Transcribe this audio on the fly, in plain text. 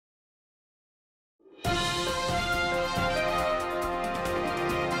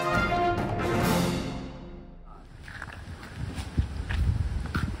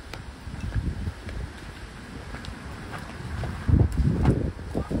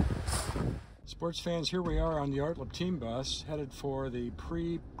Sports fans, here we are on the Artlip team bus, headed for the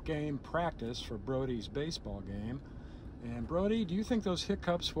pre-game practice for Brody's baseball game. And Brody, do you think those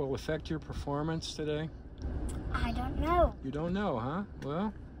hiccups will affect your performance today? I don't know. You don't know, huh?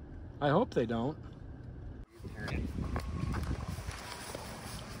 Well, I hope they don't.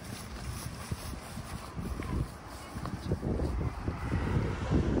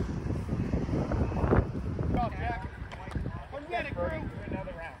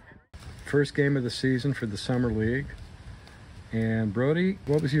 First game of the season for the Summer League. And Brody,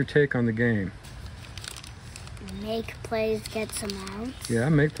 what was your take on the game? Make plays, get some outs. Yeah,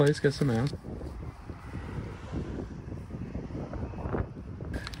 make plays, get some outs.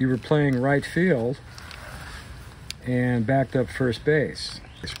 You were playing right field and backed up first base.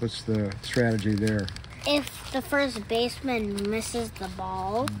 What's the strategy there? If the first baseman misses the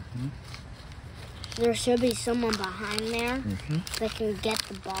ball, there should be someone behind there that can get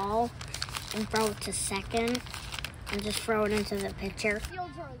the ball and throw it to second and just throw it into the pitcher.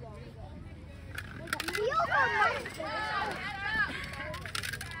 Fields are long.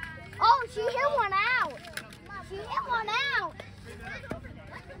 Oh, she hit one out. She hit one out.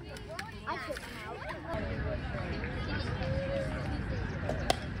 I took him out.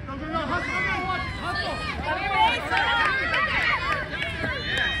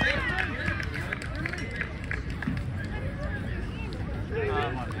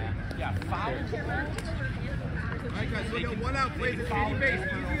 Yeah, foul. All right, guys, we got one out, please. It's easy base.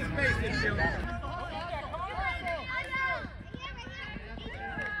 Easiest base this year.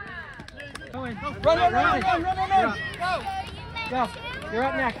 Go in. Run. Go. You're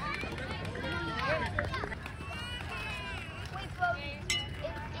up next.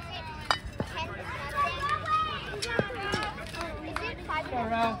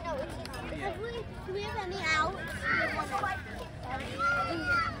 Do we have any outs?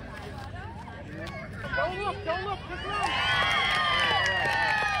 Don't look. Just run.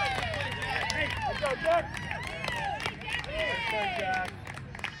 Hey, let's go, Jack. Let's go, Jack.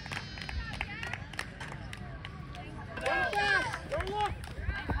 Don't look.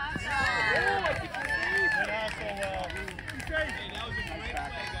 That was a great play,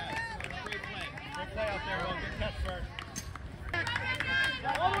 guys. Great play. Great play out there, Will. Good catch first.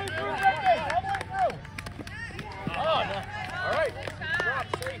 All the way through, all the way through. Oh, no. All right. Drop,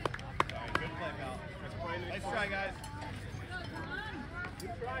 safe. Good play, pal. Nice try, guys.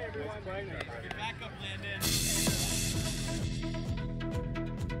 Good try, everyone. Get back up, Landon.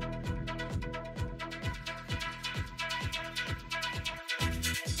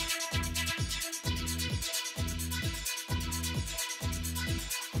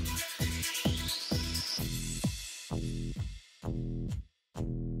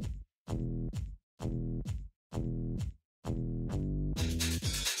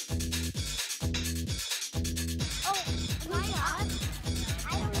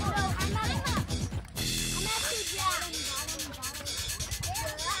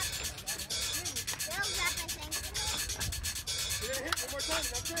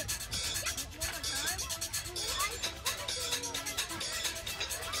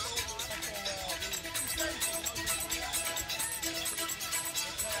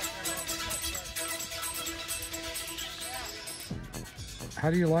 How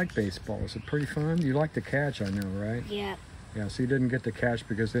do you like baseball? Is it pretty fun? You like to catch, I know, right? Yeah. Yeah, so you didn't get to catch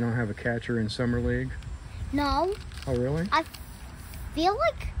because they don't have a catcher in Summer League? No. Oh, really? I feel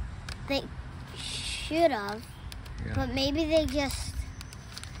like they should have, but maybe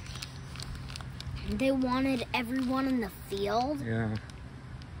they wanted everyone in the field. Yeah.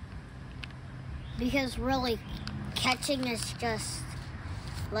 Because really, catching is just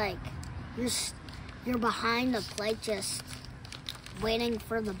like you're behind the plate, just waiting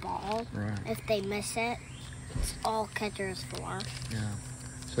for the ball. Right. If they miss it, it's all catchers for. Yeah.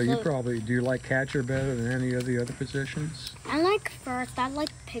 So you probably, do you like catcher better than any of the other positions? I like first. I like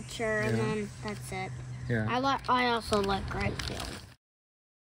pitcher, and then that's it. Yeah. I also like right field.